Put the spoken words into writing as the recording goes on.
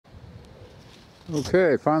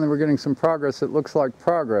Okay, finally we're getting some progress. It looks like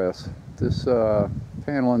progress. This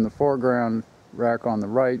panel in the foreground rack on the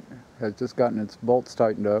right has just gotten its bolts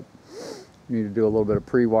tightened up. We need to do a little bit of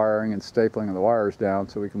pre-wiring and stapling of the wires down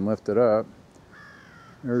so we can lift it up.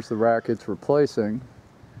 There's the rack it's replacing.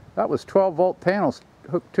 That was 12-volt panels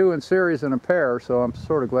hooked two in series in a pair, so I'm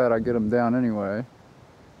sort of glad I get them down anyway.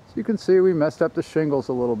 So you can see we messed up the shingles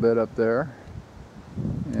a little bit up there.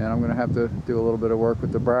 And I'm going to have to do a little bit of work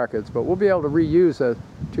with the brackets, but we'll be able to reuse the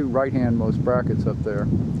two right-handmost brackets up there.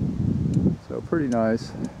 So pretty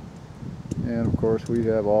nice. And of course we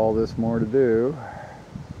have all this more to do,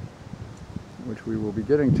 which we will be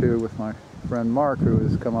getting to with my friend Mark, who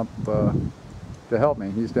has come up to help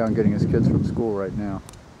me. He's down getting his kids from school right now.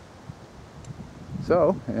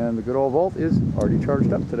 So, and the good old Volt is already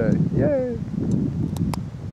charged up today. Yay!